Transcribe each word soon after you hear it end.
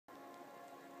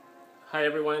Hi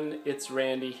everyone, it's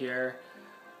Randy here.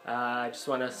 I just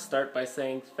want to start by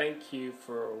saying thank you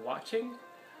for watching.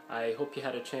 I hope you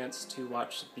had a chance to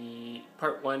watch the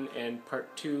part 1 and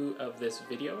part 2 of this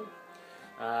video.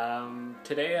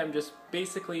 Today I'm just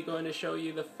basically going to show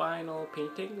you the final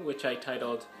painting, which I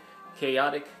titled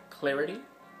Chaotic Clarity,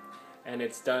 and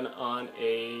it's done on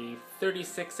a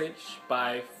 36-inch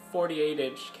by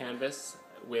 48-inch canvas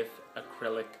with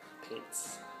acrylic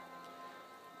paints.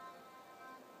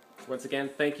 Once again,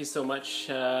 thank you so much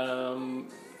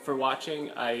for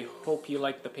watching. I hope you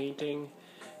like the painting.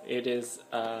 It is,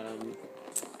 I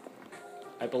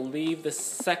believe, the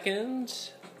second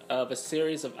of a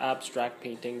series of abstract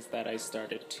paintings that I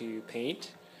started to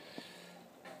paint.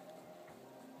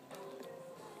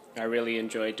 I really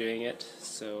enjoy doing it,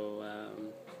 so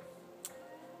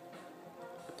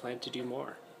I plan to do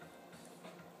more.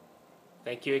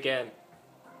 Thank you again.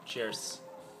 Cheers.